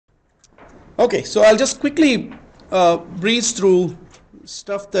Okay, so I'll just quickly breeze through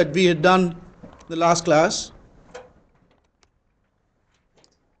stuff that we had done the last class.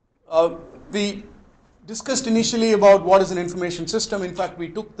 We discussed initially about what is an information system. In fact, we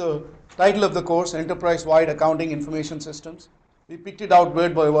took the title of the course, Enterprise-Wide Accounting Information Systems. We picked it out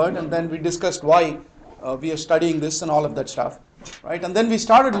word by word, and then we discussed why we are studying this and all of that stuff, right? And then we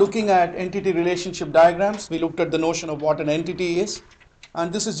started looking at entity relationship diagrams. We looked at the notion of what an entity is,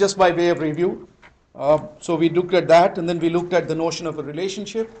 and this is just by way of review. So we looked at that, and then we looked at the notion of a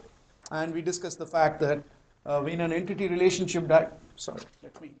relationship, and we discussed the fact that in an entity relationship sorry,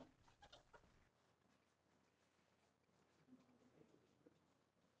 let me.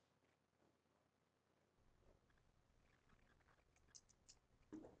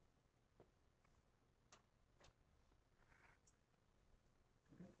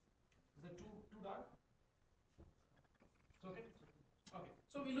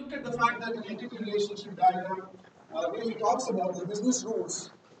 So we looked at the fact that an entity relationship diagram really talks about the business rules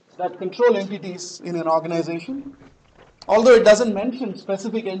that control entities in an organization. Although it doesn't mention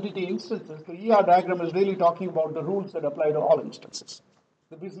specific entity instances, the ER diagram is really talking about the rules that apply to all instances,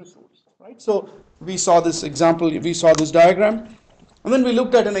 the business rules, right? So we saw this example, we saw this diagram, and then we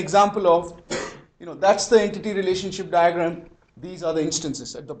looked at an example of, that's the entity relationship diagram. These are the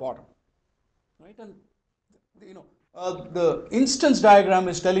instances at the bottom, right? And the instance diagram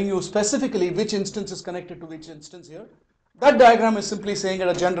is telling you specifically which instance is connected to which instance here. That diagram is simply saying at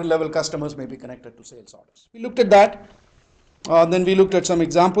a general level, customers may be connected to sales orders. We looked at that. Then we looked at some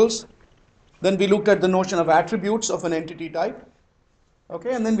examples. Then we looked at the notion of attributes of an entity type.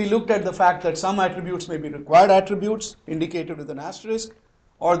 Okay, and then we looked at the fact that some attributes may be required attributes indicated with an asterisk,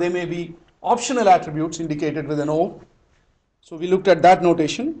 or they may be optional attributes indicated with an O. So we looked at that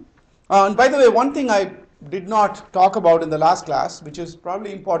notation. And by the way, one thing I did not talk about in the last class, which is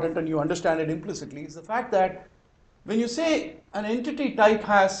probably important and you understand it implicitly, is the fact that when you say an entity type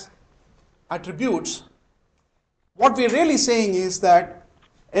has attributes, what we're really saying is that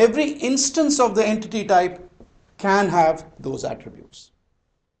every instance of the entity type can have those attributes,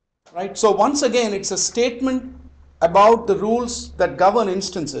 right? So once again, it's a statement about the rules that govern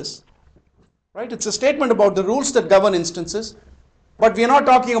instances, right? It's a statement about the rules that govern instances, but we are not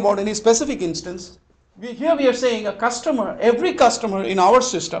talking about any specific instance. Here we are saying a customer, every customer in our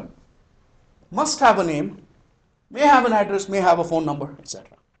system must have a name, may have an address, may have a phone number,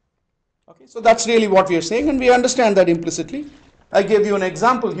 etc. Okay, so that's really what we are saying, and we understand that implicitly. I gave you an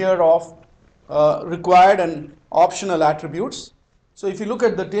example here of required and optional attributes. So if you look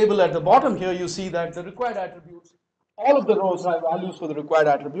at the table at the bottom here, you see that the required attributes, all of the rows have values for the required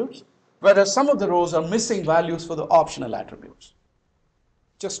attributes, whereas some of the rows are missing values for the optional attributes.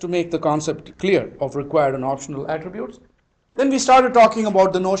 Just to make the concept clear of required and optional attributes. Then we started talking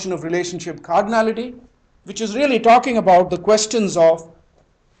about the notion of relationship cardinality, which is really talking about the questions of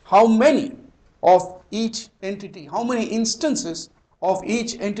how many of each entity, how many instances of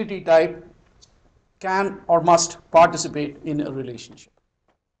each entity type can or must participate in a relationship,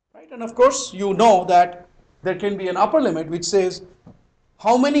 right? And of course, you know that there can be an upper limit which says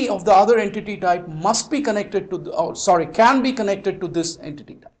how many of the other entity type must be connected to, can be connected to this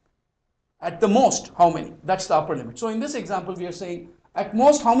entity type. At the most, how many? That's the upper limit. So in this example, we are saying at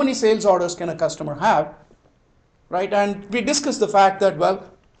most how many sales orders can a customer have, right? And we discussed the fact that,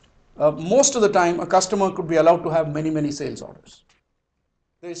 most of the time a customer could be allowed to have many sales orders.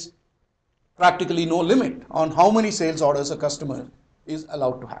 There's practically no limit on how many sales orders a customer is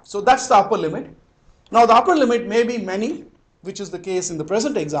allowed to have. So that's the upper limit. Now the upper limit may be many, which is the case in the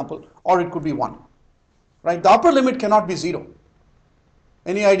present example, or it could be 1, right? The upper limit cannot be 0.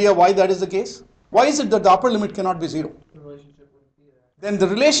 Any idea why that is the case? Why is it that the upper limit cannot be 0? Then the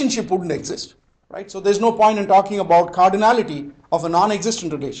relationship wouldn't exist, right? So there's no point in talking about cardinality of a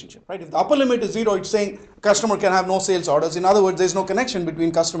non-existent relationship, right? If the upper limit is 0, it's saying customer can have no sales orders. In other words, there's no connection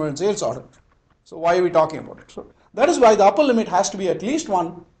between customer and sales order. So why are we talking about it? So that is why the upper limit has to be at least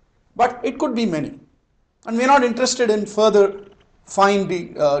 1, but it could be many. And we're not interested in further fine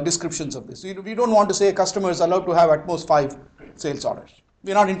descriptions of this. We don't want to say a customer is allowed to have at most 5 sales orders.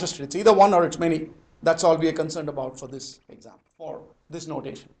 We're not interested. It's either 1 or it's many. That's all we are concerned about for this example, for this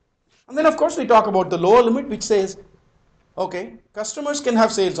notation. And then of course we talk about the lower limit, which says, okay, customers can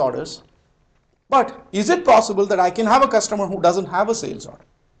have sales orders, but is it possible that I can have a customer who doesn't have a sales order?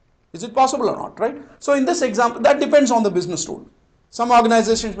 Is it possible or not, right? So in this example, that depends on the business rule. Some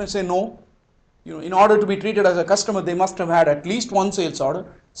organizations may say no. In order to be treated as a customer, they must have had at least 1 sales order.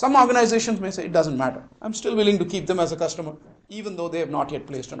 Some organizations may say it doesn't matter. I'm still willing to keep them as a customer, even though they have not yet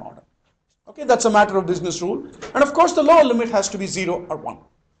placed an order. Okay, that's a matter of business rule. And of course, the lower limit has to be 0 or 1.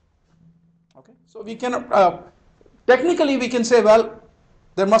 Okay, so we can technically we can say, well,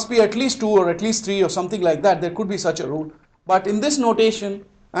 there must be at least 2 or at least 3 or something like that. There could be such a rule, but in this notation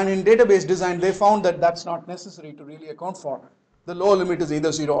and in database design, they found that that's not necessary to really account for. The lower limit is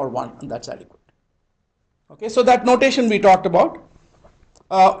either 0 or 1, and that's adequate. Okay, so that notation we talked about.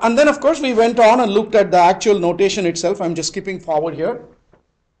 And then, of course, we went on and looked at the actual notation itself. I'm just skipping forward here.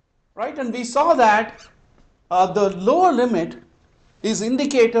 Right, and we saw that the lower limit is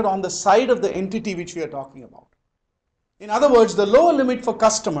indicated on the side of the entity which we are talking about. In other words, the lower limit for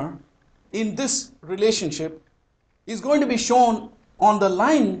customer in this relationship is going to be shown on the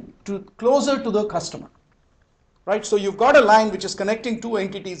line closer to the customer. Right, so you've got a line which is connecting 2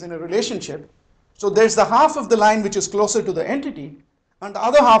 entities in a relationship. So there's the half of the line which is closer to the entity, and the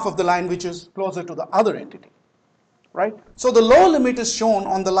other half of the line which is closer to the other entity. Right, so the lower limit is shown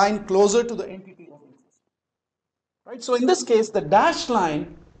on the line closer to the entity of interest. Right, so in this case, the dashed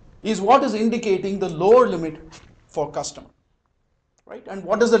line is what is indicating the lower limit for customer. Right, and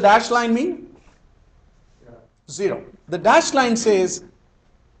what does the dashed line mean? 0. The dashed line says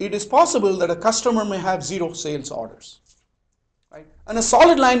it is possible that a customer may have 0 sales orders. Right, and a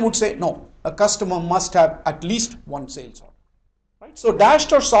solid line would say no, a customer must have at least 1 sales order. Right, so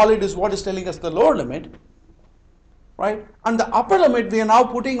dashed or solid is what is telling us the lower limit. Right, and the upper limit we are now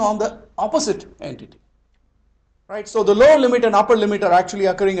putting on the opposite entity. Right, so the lower limit and upper limit are actually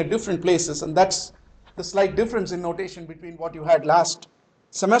occurring at different places, and that's the slight difference in notation between what you had last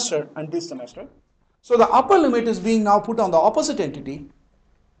semester and this semester. So the upper limit is being now put on the opposite entity,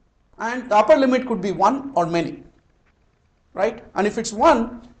 and the upper limit could be 1 or many. Right, and if it's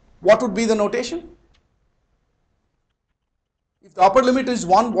 1, what would be the notation? If the upper limit is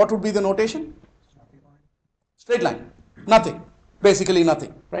 1, what would be the notation? Straight line, nothing, basically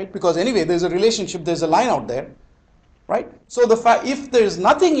nothing, right? Because anyway, there's a relationship, there's a line out there, right? So if there's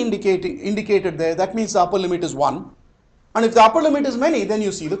nothing indicated there, that means the upper limit is 1. And if the upper limit is many, then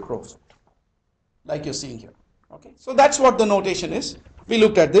you see the crows, like you're seeing here. Okay, so that's what the notation is. We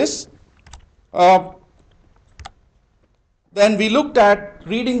looked at this. Then we looked at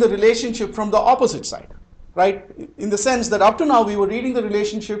reading the relationship from the opposite side, right? In the sense that up to now we were reading the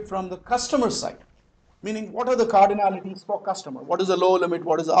relationship from the customer side. Meaning, what are the cardinalities for customer? What is the lower limit?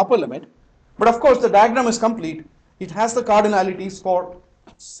 What is the upper limit? But of course, the diagram is complete. It has the cardinalities for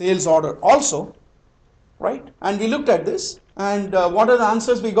sales order also, right? And we looked at this. And what are the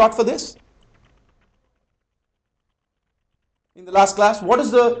answers we got for this? In the last class, what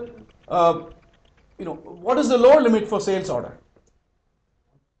is the what is the lower limit for sales order?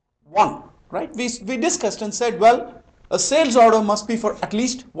 1, right? We discussed and said, well, a sales order must be for at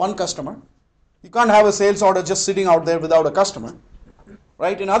least 1 customer. You can't have a sales order just sitting out there without a customer,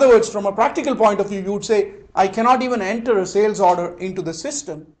 right? In other words, from a practical point of view, you would say, I cannot even enter a sales order into the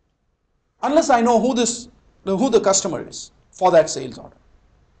system unless I know who the customer is for that sales order,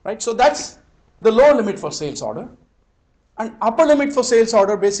 right? So that's the lower limit for sales order. And upper limit for sales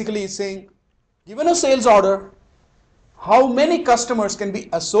order basically is saying, given a sales order, how many customers can be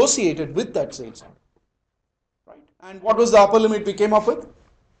associated with that sales order, right? And what was the upper limit we came up with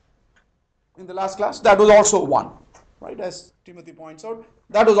in the last class? That was also 1, right? As Timothy points out,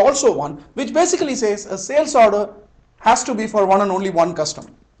 that was also 1, which basically says a sales order has to be for one and only one customer.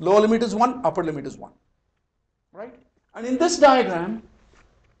 Lower limit is 1, upper limit is 1, right? And in this diagram,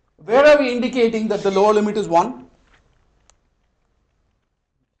 where are we indicating that the lower limit is 1?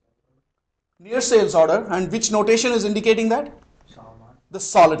 Near sales order. And which notation is indicating that? The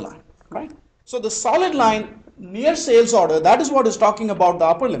solid line, right? So the solid line near sales order, that is what is talking about the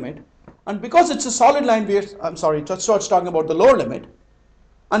upper limit. And because it's a solid line, that's what's talking about the lower limit.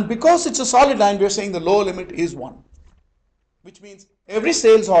 And because it's a solid line, we're saying the lower limit is 1. Which means every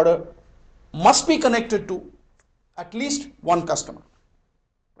sales order must be connected to at least 1 customer.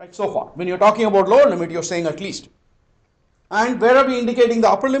 Right, so far. When you're talking about lower limit, you're saying at least. And where are we indicating the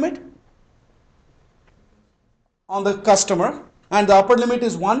upper limit? On the customer. And the upper limit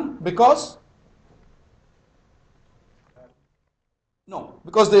is 1 because? No,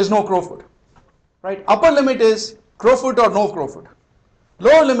 because there is no crowfoot. Right? Upper limit is crowfoot or no crowfoot.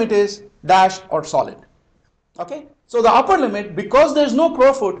 Lower limit is dash or solid. Okay? So the upper limit, because there is no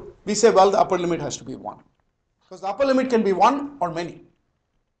crowfoot, we say, well, the upper limit has to be 1. Because the upper limit can be 1 or many.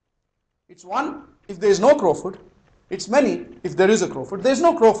 It's 1 if there is no crowfoot. It's many if there is a crowfoot. There is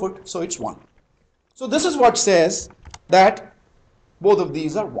no crowfoot, so it's 1. So this is what says that both of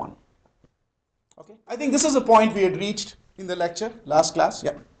these are 1. Okay? I think this is a point we had reached in the lecture, last class.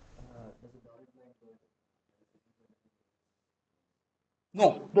 Yeah.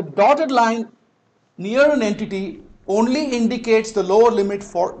 No, the dotted line near an entity only indicates the lower limit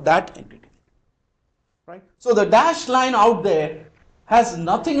for that entity. right? So the dashed line out there has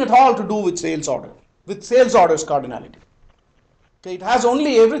nothing at all to do with sales order, with sales order's cardinality. Okay, it has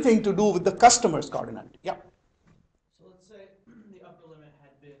only everything to do with the customer's cardinality. Yeah. So let's say the upper limit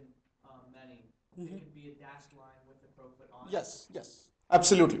had been many. It could be a dashed line with the crowfoot on it. Yes, yes,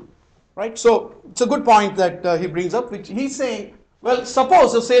 absolutely. Right. So it's a good point that he brings up, which he's saying, well,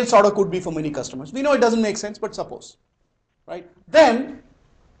 suppose a sales order could be for many customers. We know it doesn't make sense, but suppose, right? Then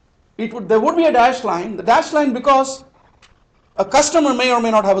there would be a dashed line. The dashed line, because a customer may or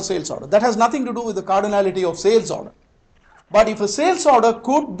may not have a sales order. That has nothing to do with the cardinality of sales order. But if a sales order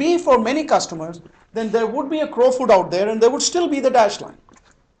could be for many customers, then there would be a crowfoot out there and there would still be the dashed line.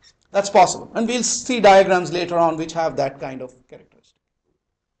 That's possible. And we'll see diagrams later on which have that kind of characteristic.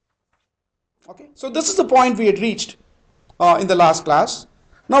 Okay, so this is the point we had reached in the last class.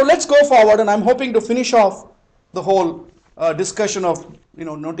 Now let's go forward, and I'm hoping to finish off the whole discussion of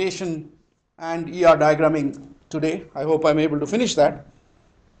notation and ER diagramming today. I hope I'm able to finish that.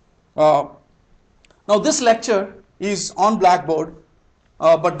 Now this lecture is on Blackboard,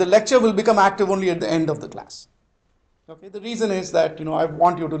 but the lecture will become active only at the end of the class. Okay, the reason is that I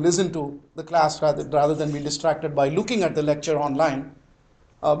want you to listen to the class rather than be distracted by looking at the lecture online,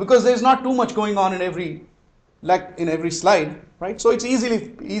 because there's not too much going on in every slide, right? So it's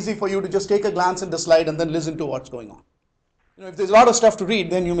easy for you to just take a glance at the slide and then listen to what's going on. If there's a lot of stuff to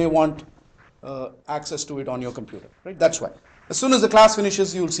read, then you may want access to it on your computer, right? That's why. As soon as the class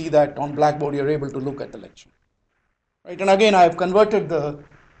finishes, you'll see that on Blackboard you're able to look at the lecture, right? And again, I've converted the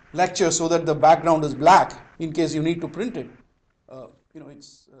lecture so that the background is black in case you need to print it.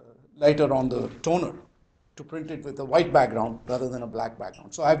 It's lighter on the toner to print it with a white background rather than a black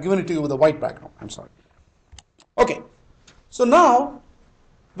background. So I've given it to you with a white background. I'm sorry. Okay. So now,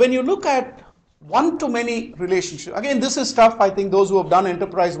 when you look at one-to-many relationship, again, this is stuff, I think those who have done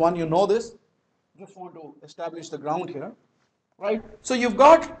Enterprise 1, you know this. Just want to establish the ground here, right? So you've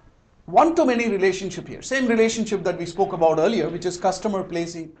got one-to-many relationship here. Same relationship that we spoke about earlier, which is customer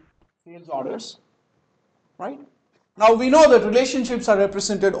placing sales orders, right? Now we know that relationships are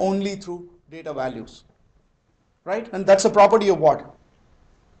represented only through data values, right? And that's a property of what?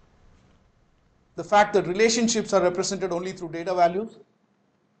 The fact that relationships are represented only through data values,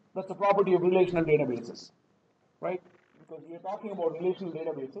 that's a property of relational databases, right? Because we are talking about relational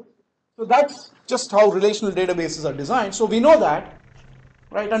databases. So that's just how relational databases are designed. So we know that,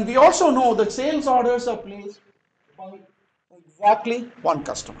 right? And we also know that sales orders are placed by exactly one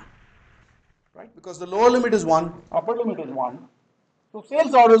customer, right? Because the lower limit is 1, upper limit is 1. So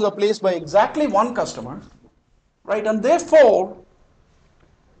sales orders are placed by exactly one customer, right? And therefore,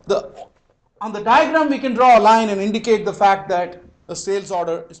 on the diagram we can draw a line and indicate the fact that a sales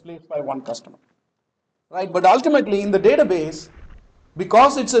order is placed by one customer, right? But ultimately in the database,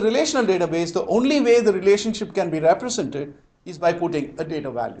 because it's a relational database, the only way the relationship can be represented is by putting a data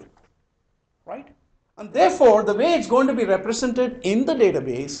value, right? And therefore, the way it's going to be represented in the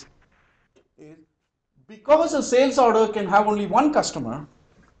database is, because a sales order can have only one customer,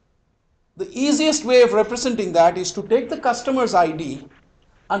 the easiest way of representing that is to take the customer's ID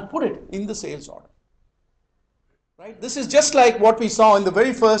and put it in the sales order, right? This is just like what we saw in the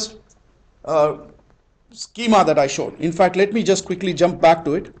very first schema that I showed. In fact, let me just quickly jump back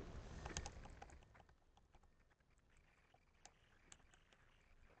to it.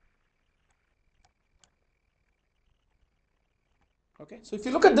 Okay, so if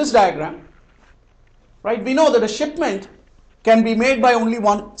you look at this diagram, right, we know that a shipment can be made by only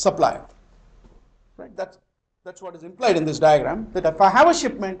one supplier, right? That's what is implied in this diagram, that if I have a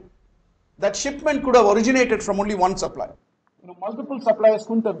shipment, that shipment could have originated from only one supplier. Multiple suppliers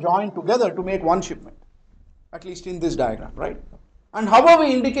couldn't have joined together to make one shipment, at least in this diagram, right? And how are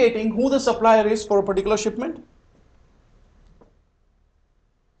we indicating who the supplier is for a particular shipment?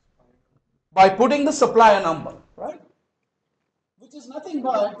 By putting the supplier number, right? Which is nothing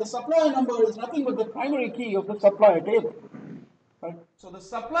but, the supplier number is nothing but the primary key of the supplier table, right? So the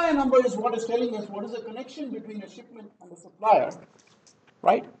supplier number is what is telling us what is the connection between a shipment and the supplier,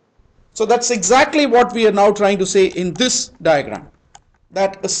 right? So that's exactly what we are now trying to say in this diagram,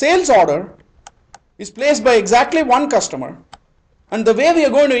 that a sales order is placed by exactly one customer, and the way we are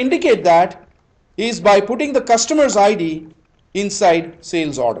going to indicate that is by putting the customer's ID inside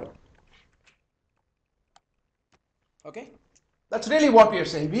sales order. Okay? That's really what we are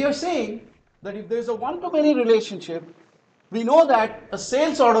saying. We are saying that if there's a one-to-many relationship, we know that a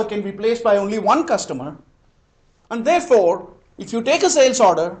sales order can be placed by only one customer, and therefore, if you take a sales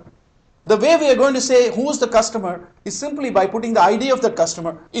order, the way we are going to say who is the customer is simply by putting the ID of the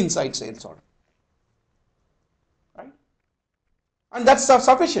customer inside sales order. Right? And that's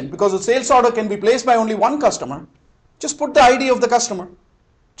sufficient because the sales order can be placed by only one customer. Just put the ID of the customer.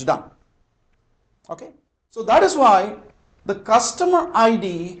 It's done. Okay. So that is why the customer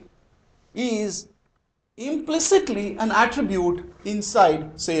ID is implicitly an attribute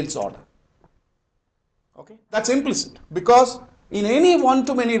inside sales order. Okay. That's implicit because in any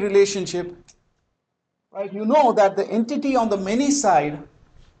one-to-many relationship, right, you know that the entity on the many side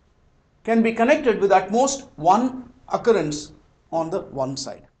can be connected with at most one occurrence on the one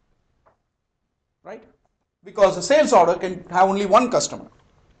side, right? Because the sales order can have only one customer.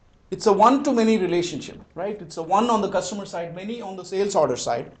 It's a one-to-many relationship, right? It's a one on the customer side, many on the sales order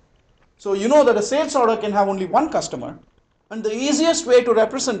side. So you know that a sales order can have only one customer, and the easiest way to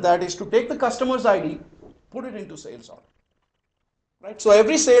represent that is to take the customer's ID, put it into sales order, right? So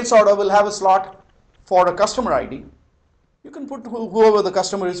every sales order will have a slot for a customer ID. You can put whoever the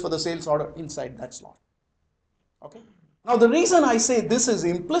customer is for the sales order inside that slot. Okay. Now the reason I say this is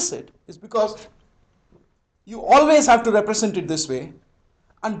implicit is because you always have to represent it this way,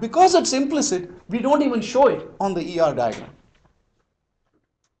 and because it's implicit, we don't even show it on the ER diagram.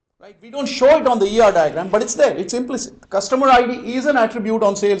 Right? We don't show it on the ER diagram, but it's there, it's implicit. Customer ID is an attribute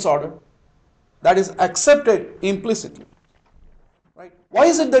on sales order that is accepted implicitly. Right? Why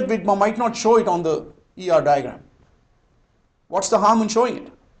is it that we might not show it on the ER diagram? What's the harm in showing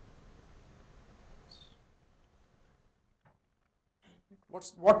it?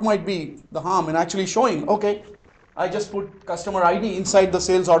 What might be the harm in actually showing, okay, I just put customer ID inside the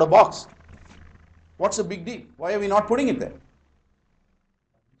sales order box. What's the big deal? Why are we not putting it there?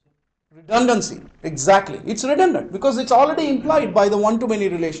 Redundancy, exactly. It's redundant because it's already implied by the one-to-many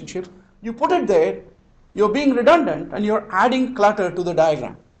relationship. You put it there, you're being redundant and you're adding clutter to the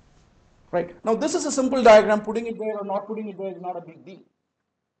diagram. Right? Now this is a simple diagram, putting it there or not putting it there is not a big deal.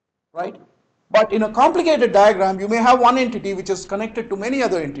 Right? But in a complicated diagram, you may have one entity which is connected to many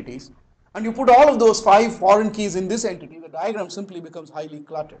other entities, and you put all of those 5 foreign keys in this entity, the diagram simply becomes highly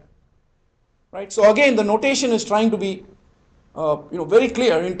cluttered. Right? So again, the notation is trying to be very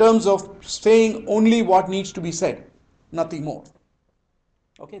clear in terms of saying only what needs to be said, nothing more.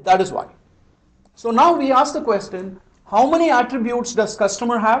 Okay, that is why. So now we ask the question, how many attributes does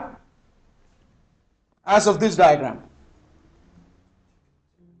customer have as of this diagram?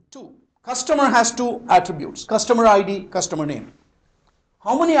 2. Customer has 2 attributes, customer ID, customer name.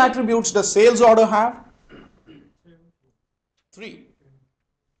 How many attributes does sales order have? 3.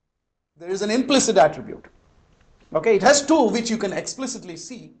 There is an implicit attribute. Okay, it has 2 which you can explicitly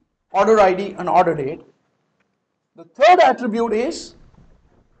see, order ID and order date. The third attribute is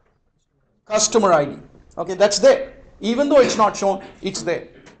customer ID. Okay, that's there. Even though it's not shown, it's there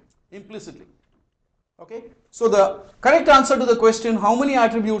implicitly. Okay, so the correct answer to the question, how many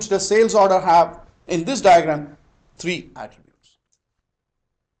attributes does sales order have in this diagram? 3 attributes.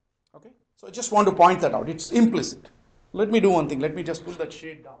 Okay, so I just want to point that out. It's implicit. Let me do one thing. Let me just pull that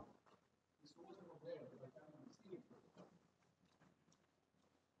shade down.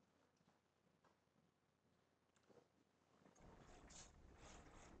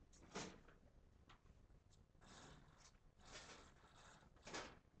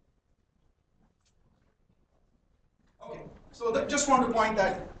 Okay, so just want to point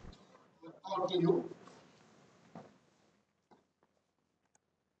that out to you.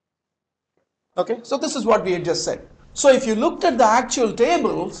 Okay, so this is what we had just said. So if you looked at the actual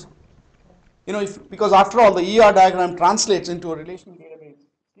tables, because after all the ER diagram translates into a relational database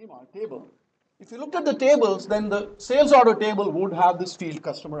schema table. If you looked at the tables, then the sales order table would have this field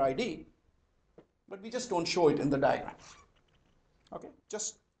customer ID, but we just don't show it in the diagram. Okay,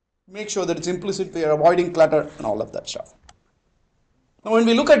 just make sure that it's implicit, we are avoiding clutter and all of that stuff. Now when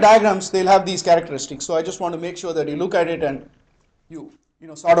we look at diagrams, they'll have these characteristics, so I just want to make sure that you look at it and you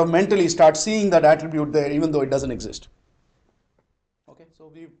sort of mentally start seeing that attribute there even though it doesn't exist. Okay,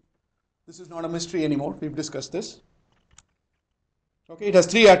 so this is not a mystery anymore, we've discussed this. Okay, it has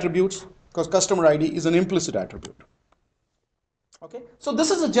 3 attributes because customer ID is an implicit attribute. Okay, so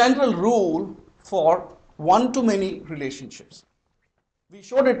this is a general rule for one-to-many relationships. We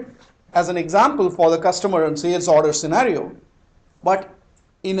showed it as an example for the customer and sales order scenario, but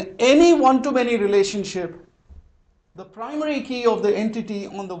in any one-to-many relationship, the primary key of the entity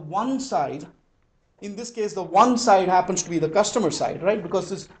on the one side, in this case the one side happens to be the customer side, right? Because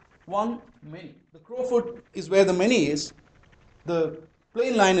this one many. The crowfoot is where the many is, the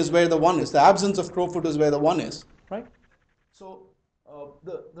plain line is where the one is, the absence of crowfoot is where the one is, right? So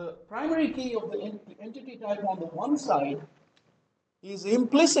the primary key of the entity type on the one side is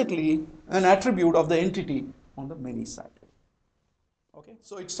implicitly an attribute of the entity on the many side. Okay,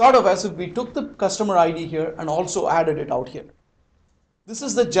 so it's sort of as if we took the customer ID here and also added it out here. This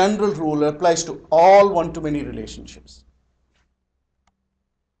is the general rule, applies to all one-to-many relationships.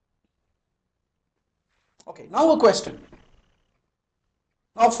 Okay, now a question.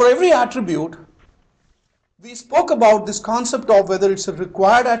 Now for every attribute, we spoke about this concept of whether it's a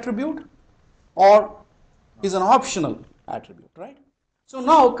required attribute or is an optional attribute, right? So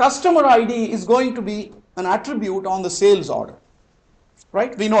now customer ID is going to be an attribute on the sales order,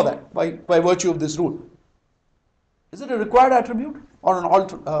 right? We know that by virtue of this rule. Is it a required attribute or an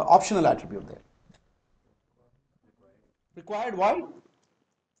optional attribute there? Required, why? Relationship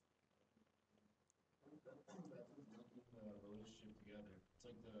together. It's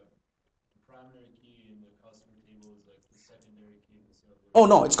like the primary key in the customer table is like the secondary key in the sales. Oh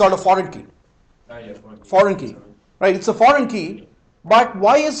no, it's called a foreign key. Yeah, Foreign key, right? It's a foreign key, but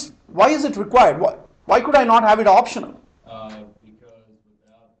why is it required? Why could I not have it optional? Because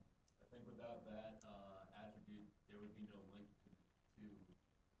without that attribute, there would be no link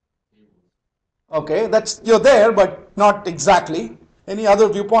to tables. Okay, that's, you're there, but not exactly. Any other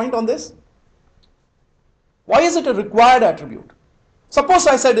viewpoint on this? Why is it a required attribute? Suppose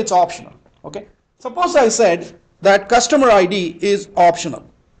I said it's optional, okay? Suppose I said that customer ID is optional.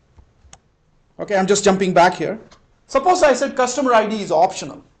 Okay, I'm just jumping back here. Suppose I said customer ID is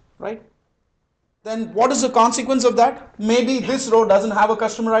optional, right? Then what is the consequence of that? Maybe this row doesn't have a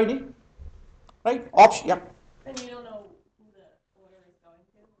customer ID, right? Yeah. And you don't know who the order is going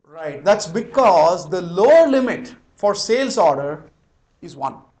to? Right, that's because the lower limit for sales order is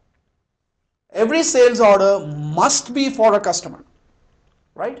 1. Every sales order must be for a customer,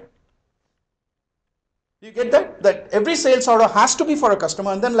 right? You get that? That every sales order has to be for a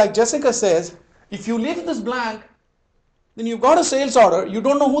customer, and then like Jessica says, if you leave this blank, then you've got a sales order, you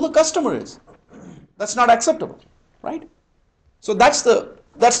don't know who the customer is. That's not acceptable, right? So that's the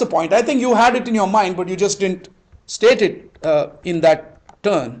point. I think you had it in your mind, but you just didn't state it in that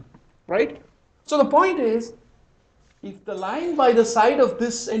turn, right? So the point is, if the line by the side of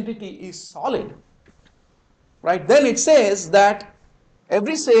this entity is solid, right, then it says that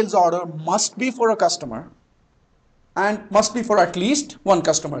every sales order must be for a customer and must be for at least one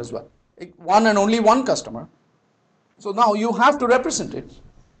customer as well. One and only one customer. So now you have to represent it.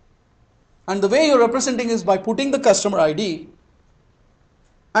 And the way you're representing is by putting the customer ID,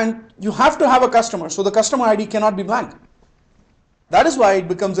 and you have to have a customer, so the customer ID cannot be blank. That is why it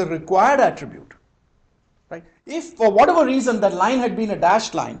becomes a required attribute. Right? If for whatever reason that line had been a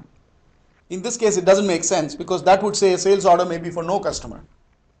dashed line, in this case it doesn't make sense because that would say a sales order may be for no customer.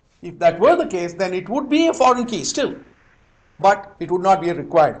 If that were the case, then it would be a foreign key still, but it would not be a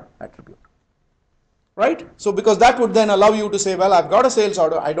required attribute. Right? So because that would then allow you to say, well, I've got a sales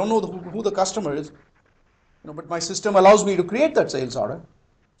order, I don't know who the customer is, but my system allows me to create that sales order.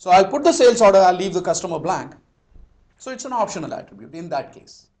 So I'll put the sales order, I'll leave the customer blank. So it's an optional attribute in that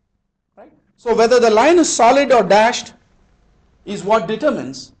case. Right? So whether the line is solid or dashed is what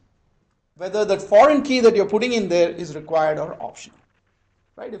determines whether that foreign key that you're putting in there is required or optional.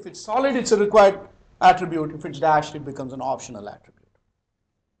 Right? If it's solid, it's a required attribute. If it's dashed, it becomes an optional attribute.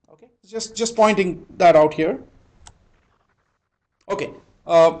 Okay, just pointing that out here. Okay,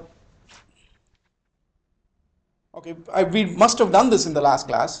 we must have done this in the last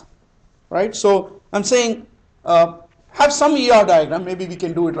class, right? So I'm saying have some ER diagram. Maybe we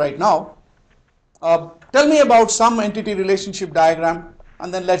can do it right now. Tell me about some entity relationship diagram,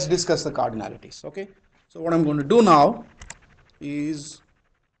 and then let's discuss the cardinalities. Okay. So what I'm going to do now is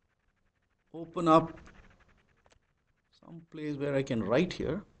open up some place where I can write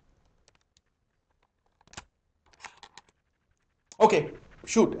here. Okay,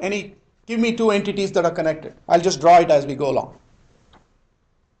 shoot, give me two entities that are connected. I'll just draw it as we go along.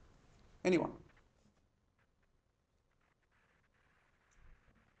 Anyone?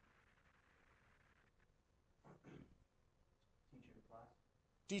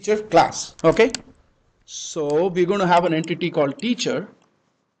 Teacher, class. Okay. So we're going to have an entity called teacher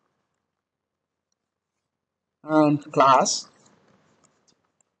and class.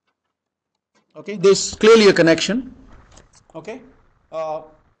 Okay, there's clearly a connection. Okay.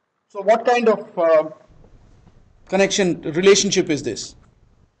 So what kind of connection relationship is this?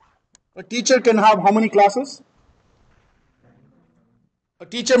 A teacher can have how many classes? A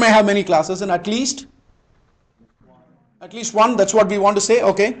teacher may have many classes, and at least one, that's what we want to say.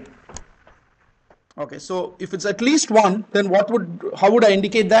 Okay. Okay, so if it's at least one, then how would I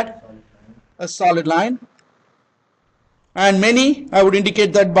indicate that? A solid line. And many, I would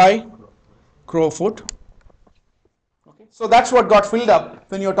indicate that by crowfoot. Okay, so that's what got filled up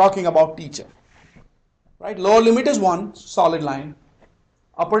when you're talking about teacher. Right, lower limit is 1, solid line.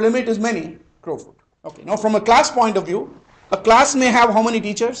 Upper limit is many, crowfoot. Okay, now from a class point of view, A class may have how many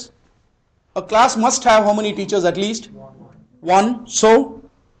teachers? A class must have how many teachers at least? One. So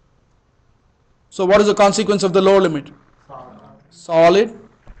what is the consequence of the lower limit? Solid.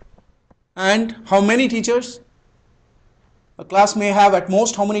 And how many teachers? A class may have at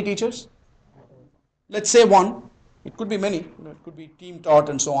most how many teachers? Let's say one. It could be many. It could be team taught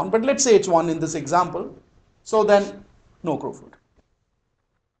and so on. But let's say it's one in this example. So then, no Crowfoot.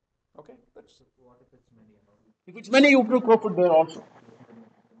 Okay. If it's many, you put Crowfoot there also.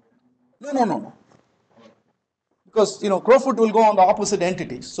 No. Because Crowfoot will go on the opposite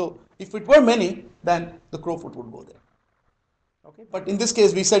entities. So if it were many, then the Crowfoot would go there. Okay. But in this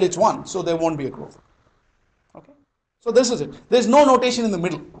case, we said it's one, so there won't be a Crowfoot. Okay. So this is it. There's no notation in the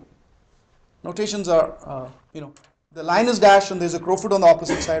middle. Notations are, the line is dashed and there's a Crowfoot on the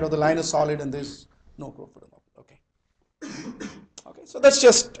opposite side, or the line is solid and there's no Crowfoot on the opposite. Okay. Okay. So that's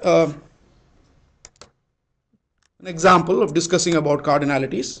just an example of discussing about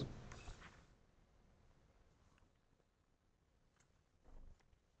cardinalities.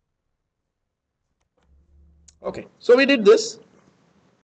 Okay. So we did this.